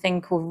creation of a thing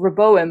called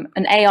Rev'd,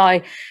 an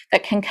AI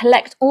that can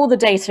collect all the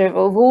data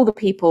of all the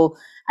people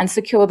and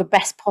secure the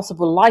best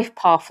possible life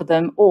path for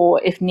them,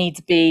 or if needs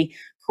be,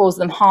 cause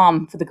them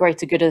harm for the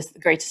greater good of the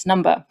greatest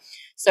number.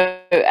 So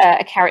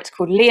a character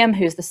called Liam,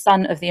 who's the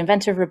son of the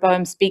inventor of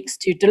Rev'd, speaks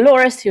to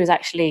Dolores, who is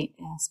actually,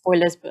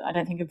 spoilers, but I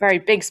don't think a very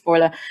big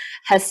spoiler,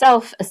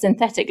 herself a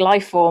synthetic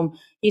life form.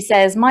 He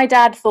says, "My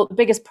dad thought the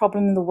biggest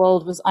problem in the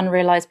world was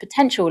unrealized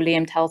potential,"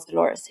 Liam tells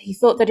Dolores. "He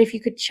thought that if you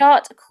could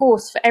chart a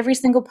course for every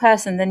single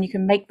person, then you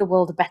can make the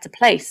world a better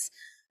place.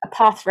 A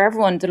path for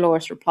everyone,"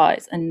 Dolores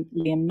replies, and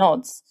Liam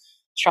nods.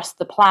 "Trust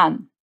the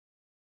plan."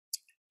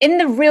 In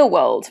the real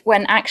world,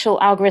 when actual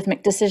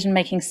algorithmic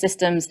decision-making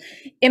systems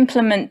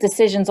implement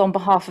decisions on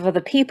behalf of other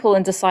people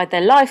and decide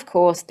their life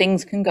course,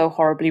 things can go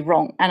horribly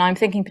wrong. And I'm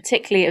thinking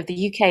particularly of the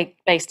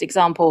UK-based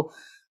example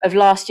of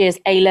last year's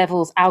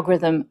A-levels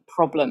algorithm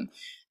problem.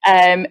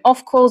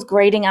 Off-course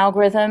grading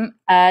algorithm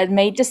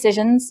made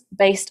decisions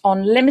based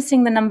on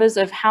limiting the numbers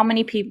of how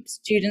many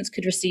students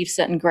could receive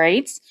certain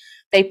grades.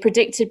 They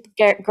predicted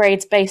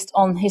grades based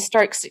on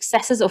historic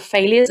successes or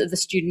failures of the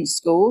student's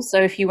school.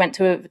 So if you went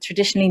to a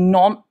traditionally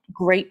not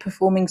great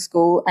performing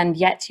school and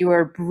yet you were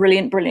a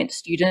brilliant, brilliant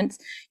student,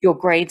 your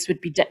grades would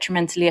be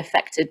detrimentally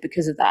affected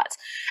because of that.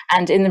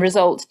 And in the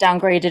result,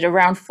 downgraded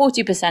around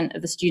 40%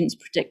 of the students'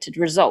 predicted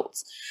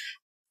results.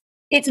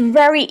 It's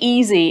very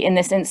easy in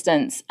this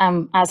instance,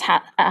 as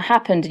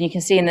happened, and you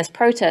can see in this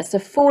protest, to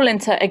fall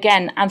into,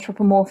 again,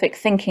 anthropomorphic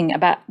thinking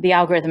about the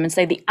algorithm and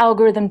say the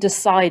algorithm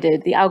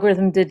decided, the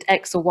algorithm did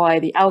X or Y,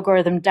 the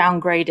algorithm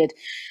downgraded.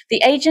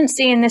 The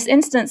agency in this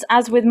instance,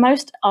 as with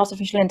most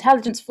artificial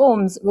intelligence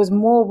forms, was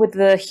more with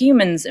the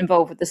humans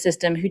involved with the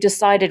system who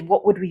decided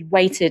what would be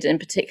weighted in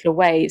particular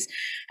ways.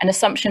 An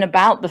assumption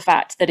about the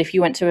fact that if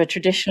you went to a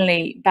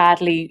traditionally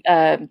badly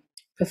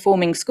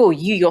performing school,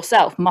 you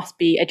yourself must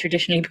be a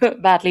traditionally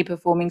badly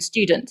performing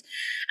student.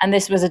 And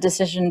this was a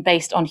decision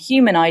based on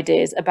human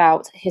ideas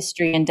about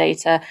history and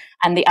data,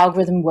 and the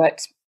algorithm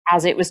worked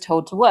as it was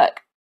told to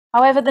work.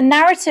 However, the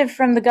narrative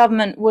from the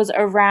government was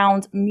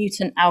around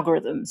mutant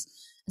algorithms,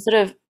 sort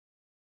of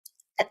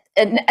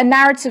a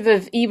narrative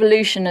of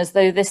evolution, as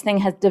though this thing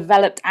has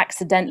developed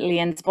accidentally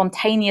and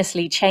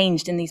spontaneously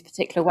changed in these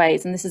particular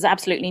ways. And this is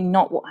absolutely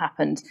not what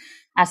happened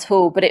at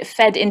all, but it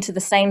fed into the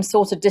same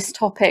sort of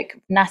dystopic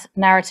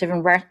narrative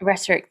and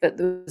rhetoric that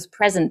was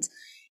present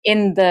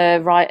in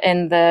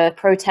the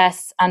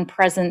protests and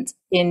present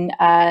in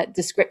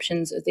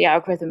descriptions of the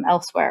algorithm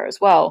elsewhere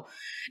as well.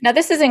 Now,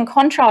 this is in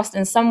contrast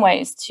in some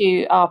ways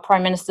to our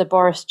Prime Minister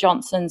Boris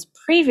Johnson's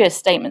previous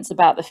statements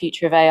about the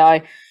future of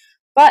AI,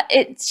 but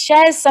it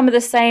shares some of the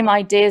same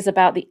ideas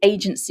about the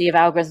agency of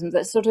algorithms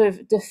that sort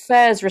of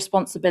defers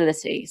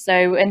responsibility.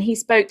 So when he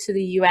spoke to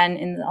the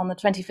UN on the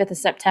 25th of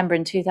September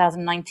in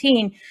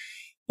 2019,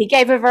 he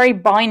gave a very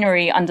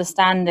binary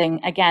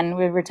understanding. Again,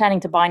 we're returning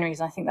to binaries,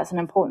 and I think that's an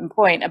important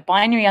point. A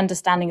binary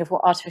understanding of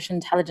what artificial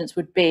intelligence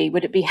would be.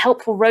 Would it be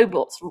helpful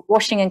robots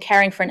washing and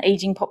caring for an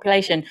aging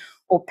population,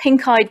 or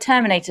pink-eyed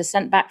Terminators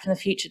sent back from the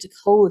future to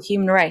cull the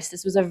human race?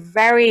 This was a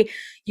very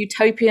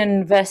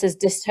utopian versus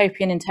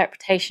dystopian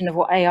interpretation of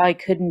what AI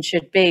could and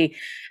should be.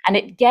 And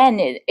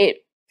it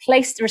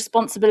placed the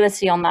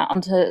responsibility on that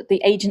onto the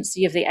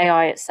agency of the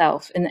AI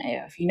itself. And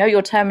if you know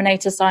your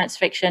Terminator science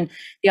fiction,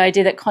 the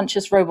idea that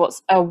conscious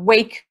robots are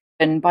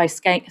awakened by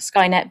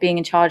Skynet being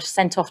in charge,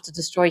 sent off to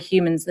destroy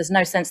humans, there's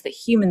no sense that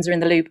humans are in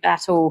the loop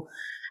at all.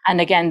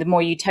 And again, the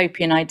more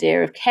utopian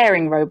idea of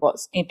caring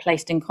robots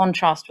placed in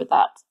contrast with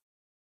that.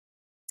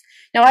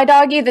 Now, I'd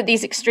argue that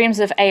these extremes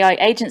of AI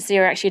agency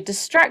are actually a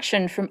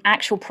distraction from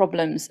actual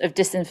problems of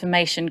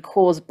disinformation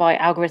caused by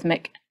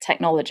algorithmic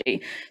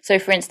technology. So,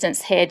 for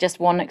instance, here, just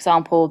one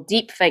example,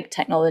 deepfake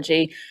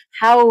technology.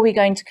 How are we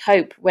going to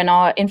cope when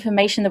our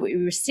information that we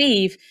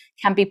receive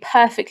can be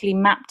perfectly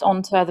mapped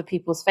onto other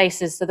people's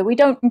faces so that we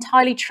don't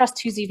entirely trust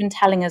who's even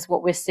telling us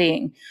what we're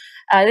seeing?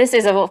 This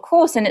is, of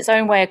course, in its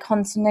own way, a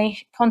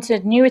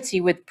continuity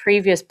with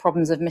previous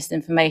problems of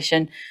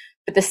misinformation.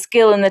 But the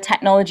skill and the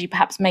technology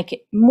perhaps make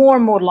it more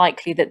and more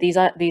likely that these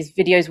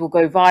videos will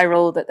go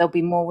viral, that they'll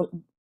be more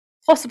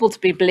possible to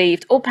be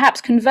believed, or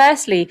perhaps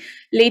conversely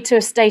lead to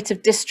a state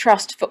of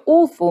distrust for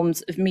all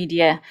forms of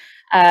media,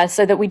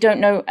 so that we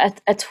don't know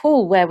at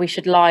all where we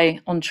should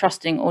lie on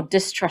trusting or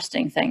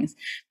distrusting things.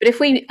 But if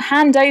we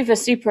hand over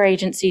super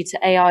agency to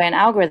AI and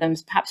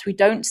algorithms, perhaps we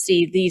don't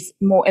see these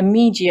more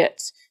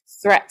immediate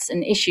threats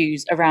and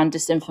issues around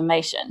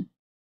disinformation.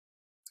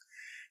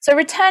 So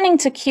returning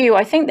to Q,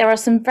 I think there are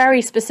some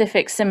very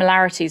specific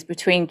similarities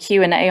between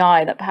Q and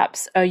AI that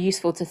perhaps are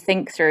useful to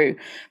think through.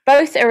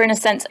 Both are, in a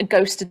sense, a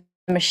ghosted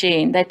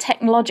machine. They're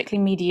technologically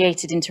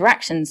mediated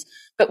interactions,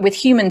 but with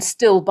humans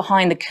still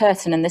behind the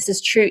curtain. And this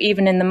is true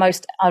even in the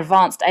most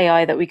advanced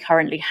AI that we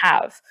currently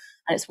have.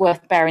 And it's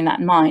worth bearing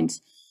that in mind.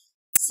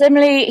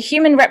 Similarly,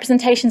 human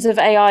representations of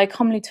AI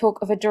commonly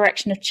talk of a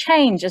direction of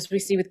change, as we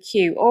see with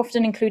Q,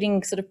 often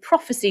including sort of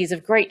prophecies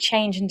of great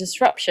change and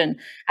disruption,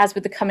 as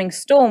with the coming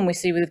storm we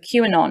see with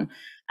QAnon.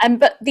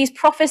 But these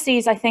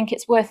prophecies, I think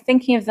it's worth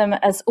thinking of them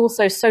as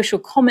also social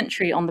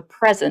commentary on the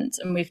present.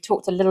 And we've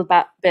talked a little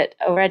bit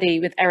already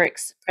with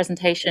Eric's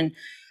presentation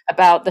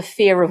about the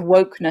fear of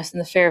wokeness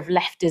and the fear of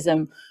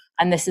leftism.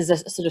 And this is a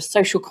sort of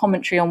social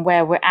commentary on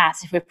where we're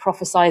at if we're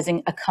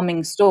prophesizing a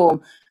coming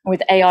storm. And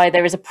with AI,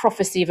 there is a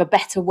prophecy of a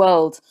better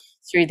world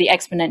through the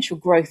exponential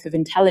growth of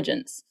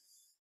intelligence.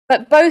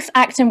 But both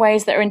act in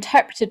ways that are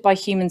interpreted by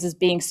humans as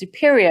being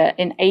superior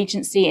in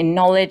agency, in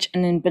knowledge,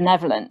 and in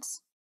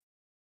benevolence.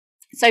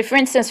 So, for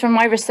instance, from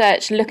my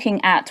research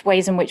looking at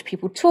ways in which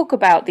people talk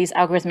about these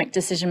algorithmic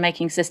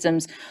decision-making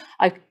systems,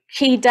 I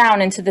keyed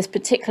down into this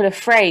particular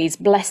phrase,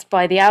 blessed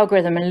by the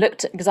algorithm, and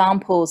looked at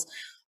examples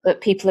that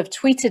people have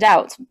tweeted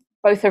out,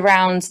 both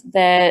around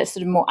their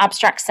sort of more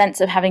abstract sense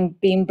of having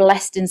been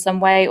blessed in some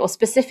way, or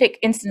specific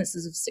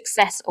instances of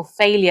success or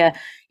failure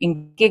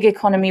in gig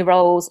economy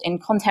roles, in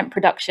content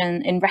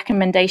production, in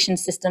recommendation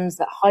systems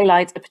that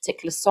highlight a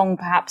particular song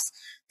perhaps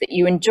that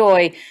you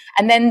enjoy.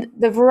 And then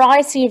the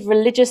variety of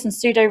religious and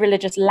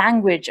pseudo-religious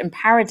language and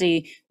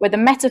parody, where the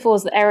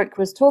metaphors that Eric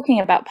was talking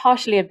about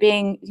partially are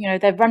being,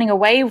 they're running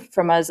away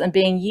from us and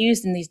being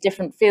used in these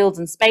different fields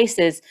and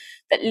spaces,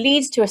 that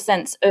leads to a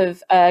sense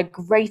of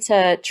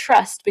greater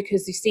trust,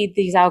 because you see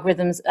these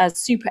algorithms as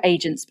super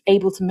agents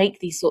able to make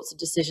these sorts of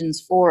decisions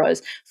for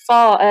us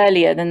far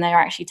earlier than they are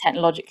actually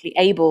technologically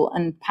able,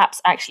 and perhaps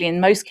actually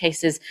in most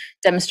cases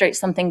demonstrate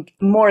something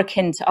more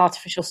akin to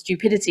artificial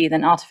stupidity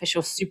than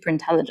artificial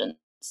superintelligence.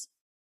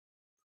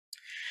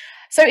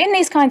 So in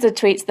these kinds of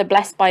tweets, the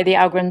blessed by the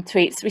algorithm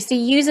tweets, we see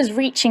users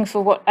reaching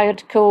for what I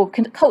would call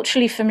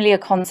culturally familiar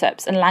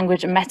concepts and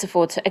language and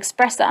metaphor to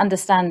express their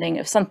understanding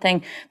of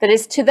something that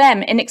is to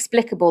them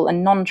inexplicable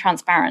and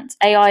non-transparent.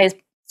 AI is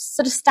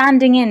sort of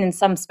standing in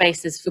some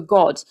spaces for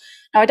God.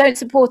 Now, I don't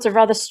support a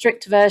rather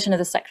strict version of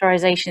the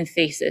secularization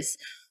thesis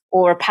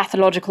or a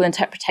pathological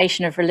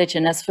interpretation of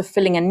religion as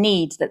fulfilling a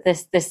need, that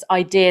this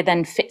idea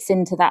then fits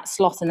into that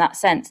slot in that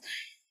sense.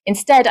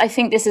 Instead, I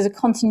think this is a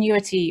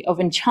continuity of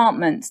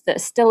enchantment that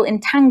is still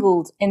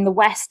entangled in the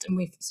West, and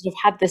we've sort of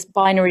had this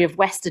binary of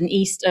West and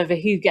East over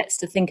who gets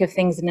to think of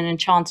things in an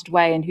enchanted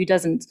way and who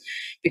doesn't,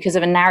 because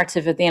of a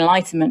narrative of the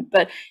Enlightenment.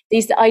 But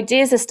these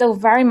ideas are still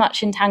very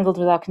much entangled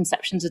with our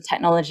conceptions of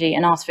technology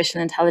and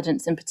artificial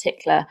intelligence in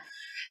particular.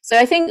 So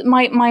I think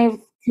my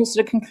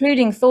sort of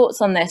concluding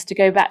thoughts on this, to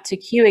go back to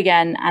Q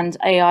again and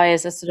AI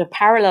as a sort of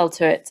parallel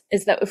to it,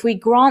 is that if we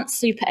grant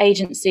super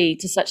agency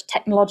to such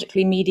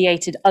technologically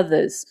mediated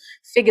others,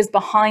 figures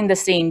behind the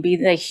scene, be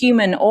they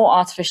human or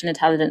artificial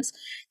intelligence,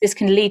 this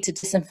can lead to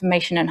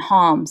disinformation and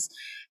harms.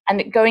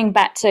 And going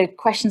back to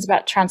questions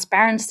about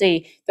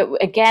transparency, that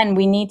again,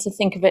 we need to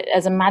think of it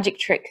as a magic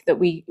trick, that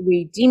we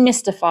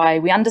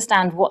demystify, we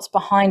understand what's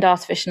behind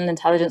artificial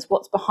intelligence,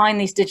 what's behind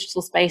these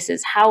digital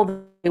spaces,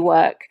 how they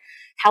work,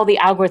 how the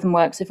algorithm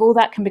works. If all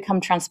that can become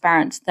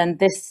transparent, then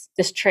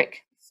this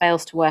trick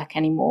fails to work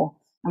anymore,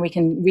 and we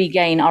can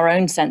regain our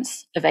own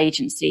sense of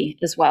agency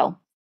as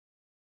well.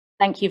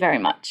 Thank you very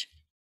much.